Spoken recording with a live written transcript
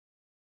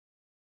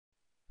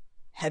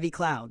Heavy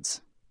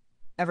clouds.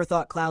 Ever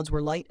thought clouds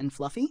were light and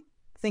fluffy?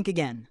 Think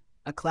again.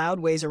 A cloud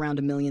weighs around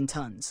 1,000,000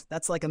 tons.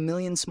 That's like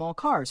 1,000,000 small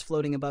cars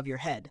floating above your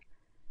head.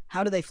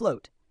 How do they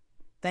float?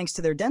 Thanks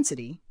to their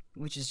density,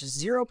 which is just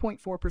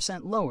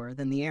 0.4% lower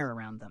than the air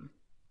around them.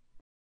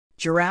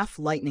 Giraffe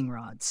lightning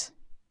rods.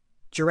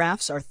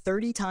 Giraffes are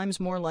 30 times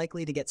more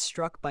likely to get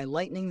struck by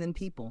lightning than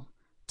people.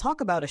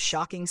 Talk about a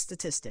shocking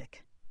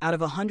statistic. Out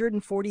of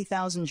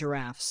 140,000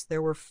 giraffes,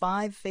 there were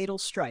 5 fatal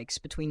strikes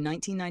between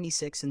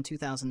 1996 and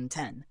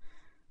 2010.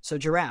 So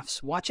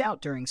giraffes, watch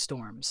out during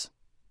storms.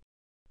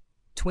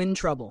 Twin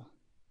trouble.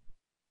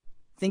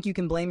 Think you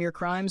can blame your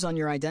crimes on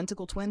your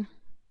identical twin?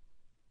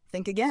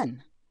 Think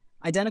again.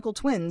 Identical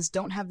twins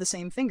don't have the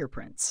same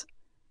fingerprints.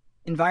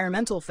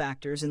 Environmental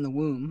factors in the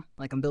womb,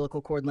 like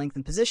umbilical cord length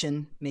and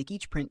position, make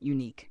each print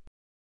unique.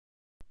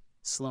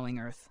 Slowing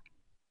Earth.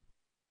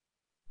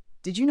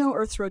 Did you know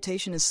Earth's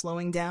rotation is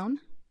slowing down?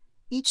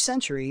 Each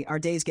century, our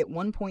days get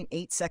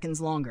 1.8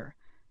 seconds longer.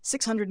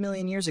 600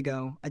 million years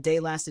ago, a day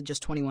lasted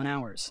just 21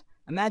 hours.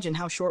 Imagine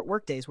how short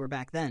workdays were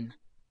back then.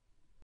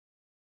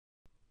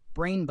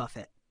 Brain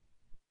buffet.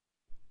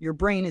 Your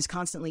brain is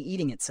constantly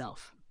eating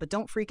itself, but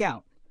don't freak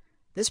out.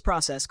 This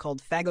process,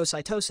 called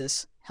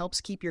phagocytosis,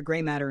 helps keep your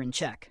gray matter in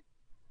check.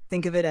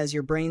 Think of it as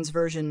your brain's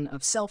version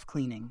of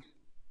self-cleaning.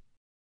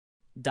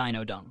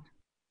 Dino dung.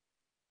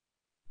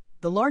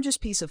 The largest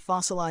piece of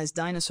fossilized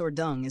dinosaur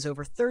dung is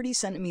over 30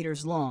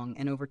 centimeters long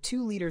and over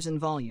 2 liters in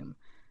volume.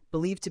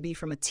 Believed to be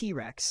from a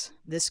T-Rex,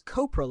 this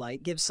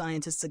coprolite gives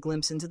scientists a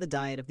glimpse into the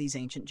diet of these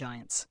ancient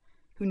giants.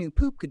 Who knew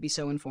poop could be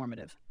so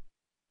informative?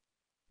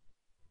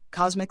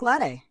 Cosmic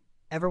latte.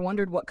 Ever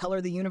wondered what color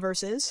the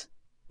universe is?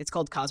 It's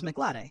called cosmic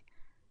latte.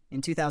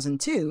 In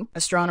 2002,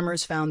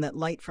 astronomers found that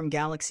light from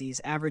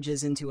galaxies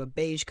averages into a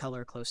beige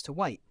color close to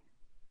white.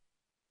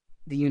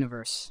 The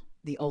universe,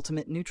 the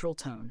ultimate neutral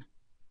tone.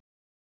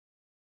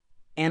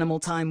 Animal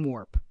time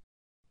warp.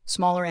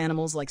 Smaller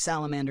animals like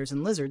salamanders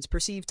and lizards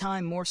perceive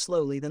time more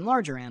slowly than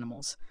larger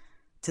animals.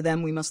 To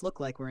them, we must look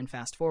like we're in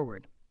fast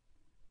forward.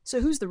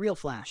 So who's the real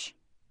Flash?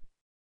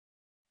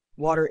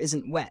 Water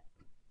isn't wet.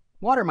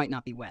 Water might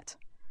not be wet.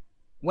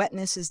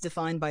 Wetness is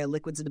defined by a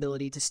liquid's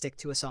ability to stick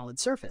to a solid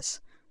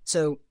surface.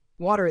 So,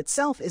 water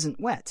itself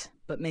isn't wet,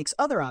 but makes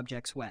other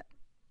objects wet.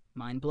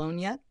 Mind blown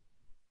yet?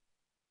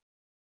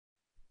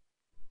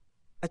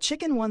 A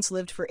chicken once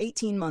lived for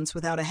 18 months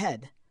without a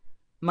head.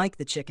 Mike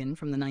the chicken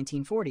from the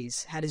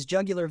 1940s had his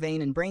jugular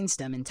vein and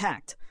brainstem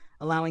intact,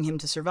 allowing him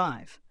to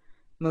survive.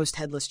 Most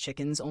headless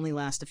chickens only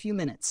last a few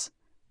minutes.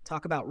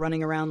 Talk about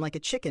running around like a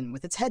chicken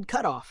with its head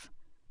cut off.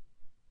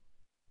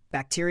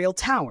 Bacterial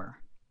tower.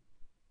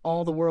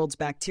 All the world's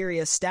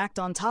bacteria stacked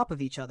on top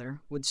of each other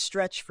would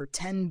stretch for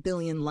 10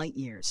 billion light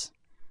years.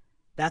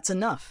 That's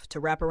enough to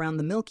wrap around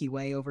the Milky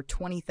Way over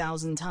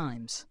 20,000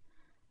 times.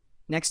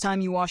 Next time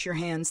you wash your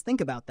hands,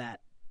 think about that.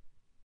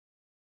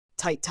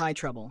 Tight tie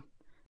trouble.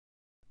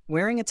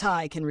 Wearing a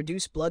tie can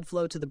reduce blood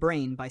flow to the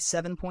brain by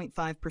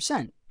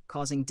 7.5%,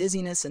 causing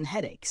dizziness and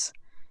headaches.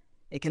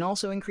 It can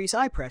also increase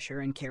eye pressure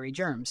and carry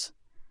germs.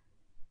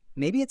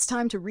 Maybe it's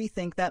time to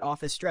rethink that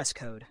office dress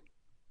code.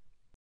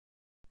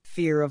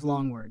 Fear of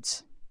long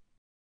words.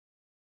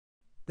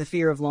 The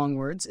fear of long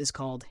words is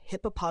called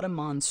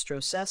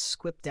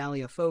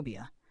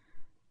hippopotamonstrosequipedaliophobia.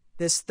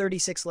 This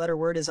 36-letter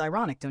word is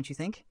ironic, don't you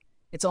think?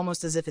 It's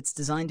almost as if it's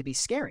designed to be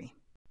scary.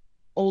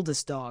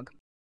 Oldest dog.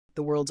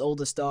 The world's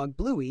oldest dog,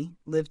 Bluey,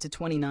 lived to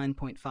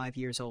 29.5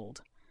 years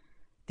old.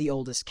 The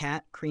oldest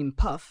cat, Cream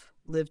Puff,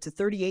 lived to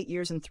 38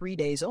 years and 3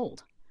 days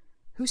old.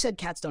 Who said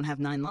cats don't have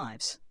 9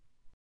 lives?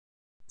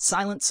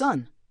 Silent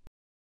sun.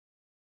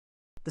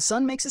 The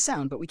sun makes a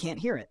sound, but we can't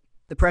hear it.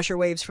 The pressure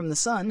waves from the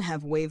sun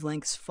have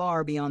wavelengths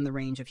far beyond the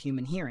range of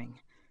human hearing.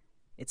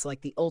 It's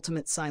like the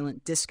ultimate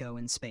silent disco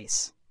in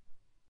space.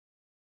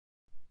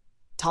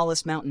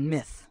 Tallest mountain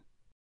myth.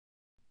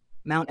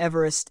 Mount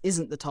Everest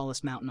isn't the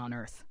tallest mountain on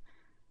Earth.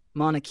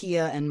 Mauna Kea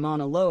and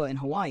Mauna Loa in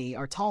Hawaii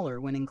are taller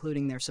when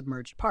including their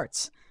submerged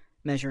parts,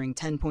 measuring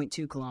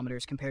 10.2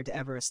 kilometers compared to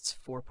Everest's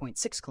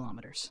 4.6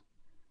 kilometers.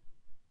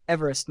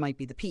 Everest might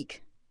be the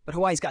peak, but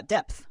Hawaii's got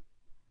depth.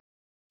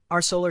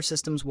 Our solar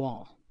system's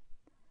wall.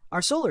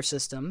 Our solar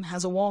system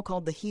has a wall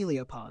called the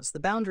heliopause, the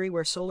boundary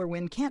where solar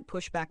wind can't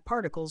push back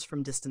particles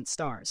from distant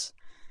stars.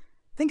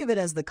 Think of it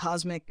as the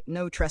cosmic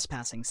no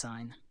trespassing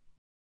sign.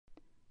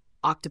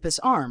 Octopus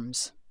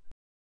arms.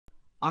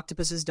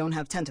 Octopuses don't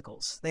have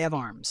tentacles, they have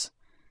arms.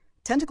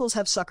 Tentacles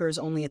have suckers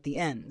only at the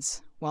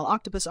ends, while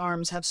octopus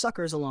arms have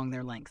suckers along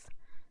their length.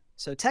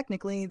 So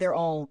technically, they're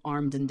all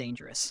armed and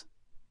dangerous.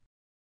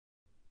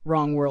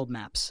 Wrong world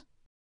maps.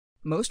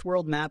 Most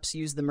world maps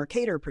use the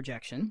Mercator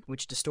projection,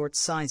 which distorts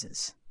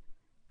sizes.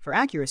 For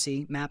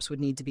accuracy, maps would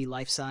need to be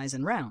life-size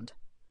and round.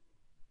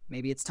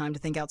 Maybe it's time to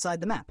think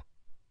outside the map.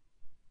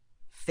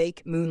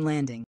 Fake moon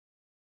landing.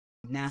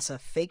 NASA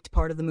faked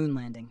part of the moon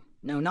landing.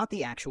 No, not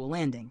the actual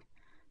landing.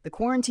 The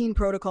quarantine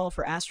protocol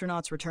for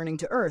astronauts returning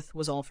to Earth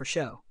was all for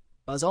show.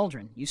 Buzz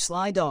Aldrin, you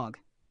sly dog.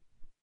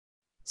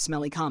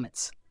 Smelly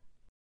comets.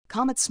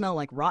 Comets smell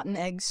like rotten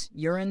eggs,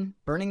 urine,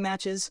 burning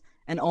matches,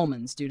 and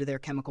almonds due to their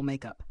chemical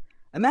makeup.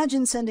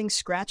 Imagine sending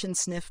scratch and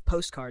sniff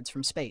postcards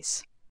from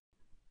space.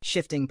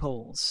 Shifting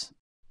poles.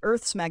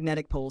 Earth's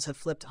magnetic poles have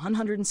flipped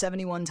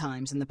 171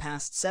 times in the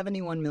past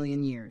 71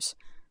 million years.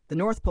 The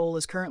North Pole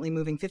is currently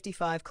moving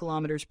 55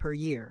 kilometers per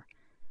year.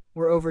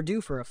 We're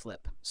overdue for a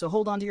flip, so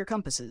hold on to your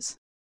compasses.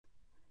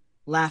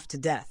 Laugh to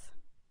death.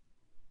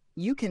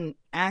 You can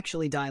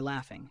actually die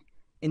laughing.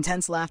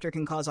 Intense laughter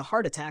can cause a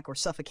heart attack or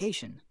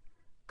suffocation.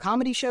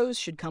 Comedy shows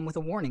should come with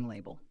a warning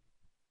label.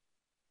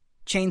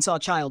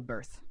 Chainsaw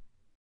childbirth.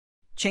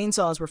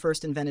 Chainsaws were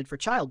first invented for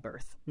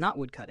childbirth, not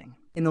woodcutting.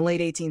 In the late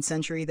 18th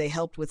century, they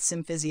helped with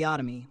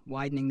symphysiotomy,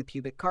 widening the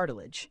pubic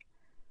cartilage.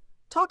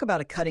 Talk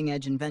about a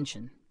cutting-edge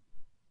invention.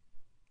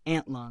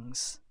 Ant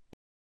lungs.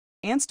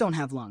 Ants don't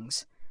have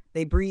lungs.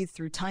 They breathe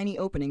through tiny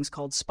openings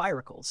called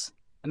spiracles.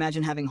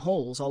 Imagine having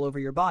holes all over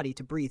your body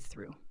to breathe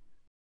through.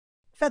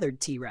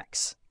 Feathered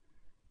T-Rex.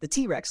 The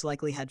T-Rex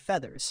likely had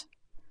feathers.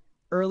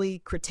 Early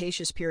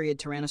Cretaceous period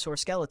tyrannosaur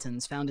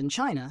skeletons found in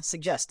China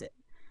suggest it.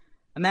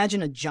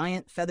 Imagine a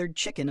giant feathered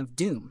chicken of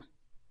doom.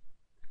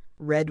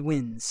 Red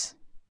wins.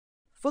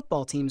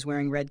 Football teams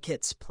wearing red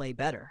kits play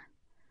better.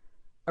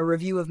 A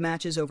review of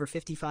matches over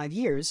 55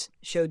 years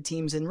showed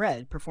teams in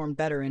red performed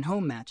better in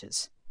home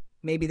matches.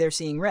 Maybe they're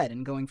seeing red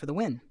and going for the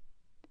win.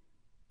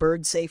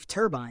 Bird-safe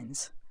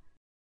turbines.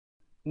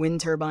 Wind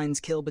turbines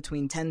kill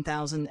between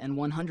 10,000 and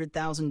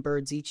 100,000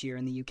 birds each year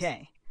in the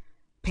UK.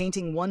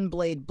 Painting one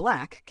blade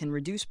black can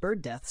reduce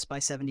bird deaths by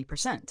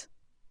 70%.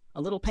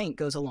 A little paint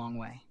goes a long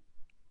way.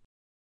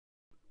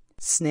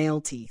 Snail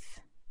teeth.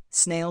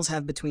 Snails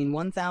have between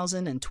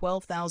 1,000 and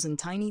 12,000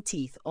 tiny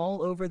teeth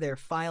all over their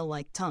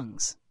file-like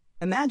tongues.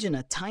 Imagine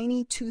a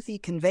tiny, toothy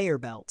conveyor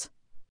belt.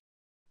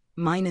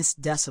 Minus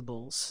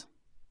decibels.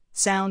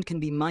 Sound can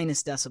be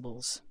minus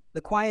decibels. The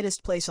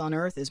quietest place on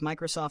Earth is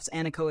Microsoft's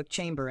anechoic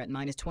chamber at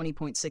minus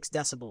 20.6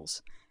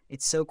 decibels.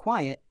 It's so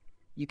quiet,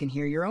 you can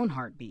hear your own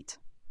heartbeat.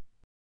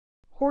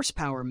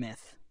 Horsepower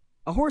myth.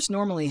 A horse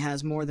normally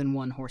has more than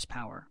 1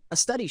 horsepower. A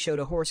study showed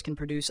a horse can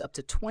produce up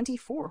to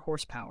 24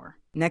 horsepower.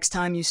 Next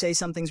time you say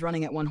something's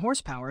running at 1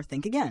 horsepower,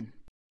 think again.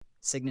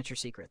 Signature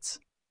secrets.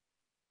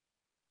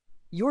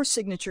 Your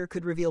signature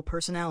could reveal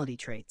personality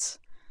traits.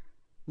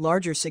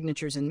 Larger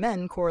signatures in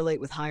men correlate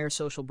with higher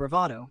social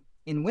bravado.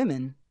 In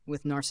women,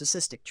 with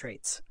narcissistic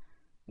traits.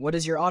 What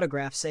does your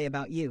autograph say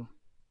about you?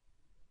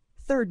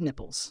 Third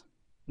nipples.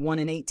 1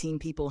 in 18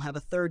 people have a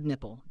third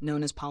nipple,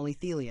 known as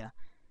polythelia.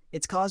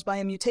 It's caused by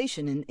a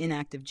mutation in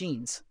inactive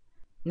genes.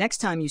 Next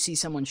time you see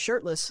someone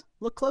shirtless,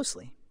 look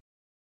closely.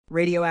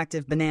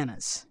 Radioactive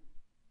bananas.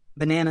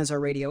 Bananas are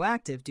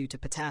radioactive due to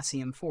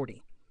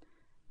potassium-40.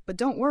 But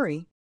don't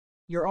worry,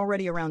 you're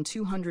already around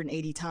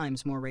 280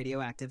 times more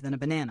radioactive than a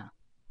banana.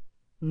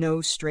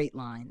 No straight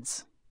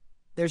lines.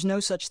 There's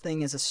no such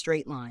thing as a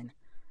straight line.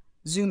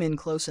 Zoom in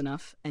close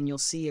enough and you'll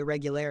see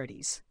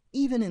irregularities,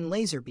 even in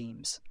laser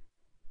beams.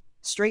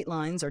 Straight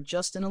lines are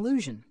just an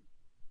illusion.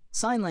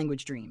 Sign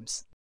language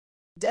dreams.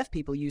 Deaf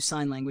people use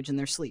sign language in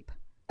their sleep.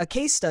 A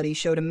case study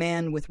showed a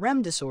man with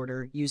REM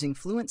disorder using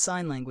fluent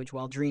sign language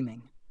while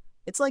dreaming.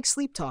 It's like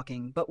sleep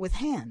talking, but with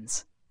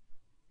hands.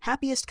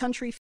 Happiest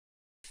country.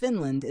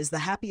 Finland is the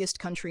happiest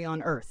country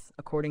on Earth,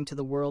 according to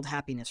the World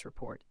Happiness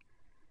Report.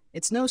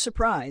 It's no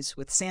surprise,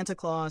 with Santa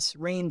Claus,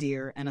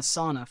 reindeer, and a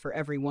sauna for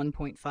every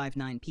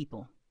 1.59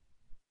 people.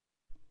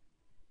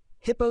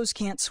 Hippos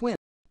can't swim.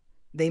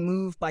 They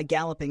move by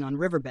galloping on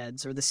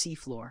riverbeds or the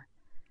seafloor.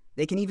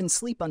 They can even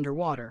sleep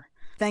underwater,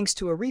 thanks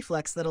to a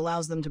reflex that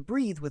allows them to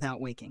breathe without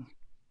waking.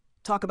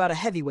 Talk about a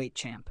heavyweight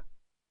champ.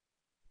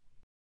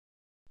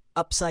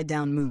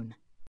 Upside-down moon.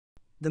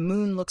 The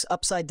moon looks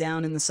upside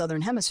down in the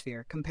southern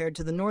hemisphere compared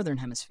to the northern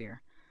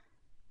hemisphere.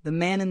 The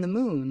man in the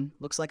moon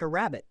looks like a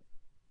rabbit.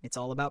 It's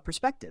all about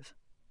perspective.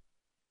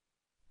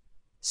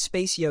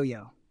 Space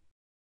yo-yo.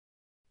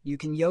 You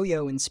can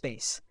yo-yo in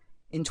space.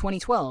 In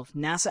 2012,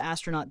 NASA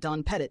astronaut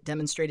Don Pettit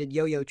demonstrated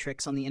yo-yo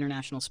tricks on the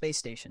International Space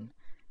Station.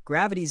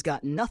 Gravity's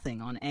got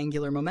nothing on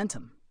angular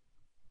momentum.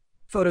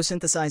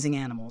 Photosynthesizing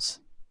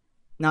animals.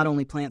 Not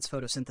only plants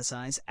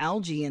photosynthesize,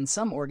 algae and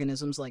some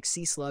organisms like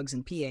sea slugs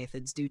and pea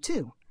aphids do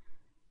too.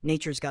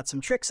 Nature's got some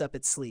tricks up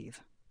its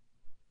sleeve.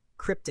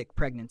 Cryptic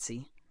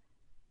pregnancy.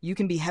 You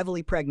can be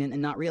heavily pregnant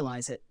and not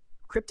realize it.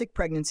 Cryptic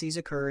pregnancies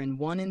occur in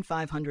 1 in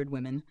 500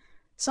 women,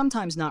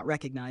 sometimes not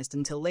recognized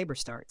until labor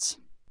starts.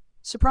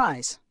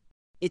 Surprise!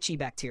 Itchy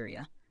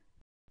bacteria.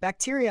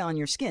 Bacteria on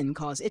your skin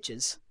cause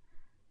itches.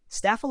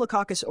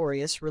 Staphylococcus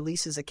aureus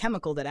releases a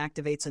chemical that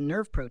activates a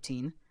nerve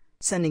protein,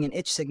 sending an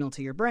itch signal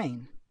to your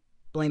brain.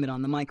 Blame it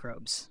on the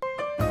microbes.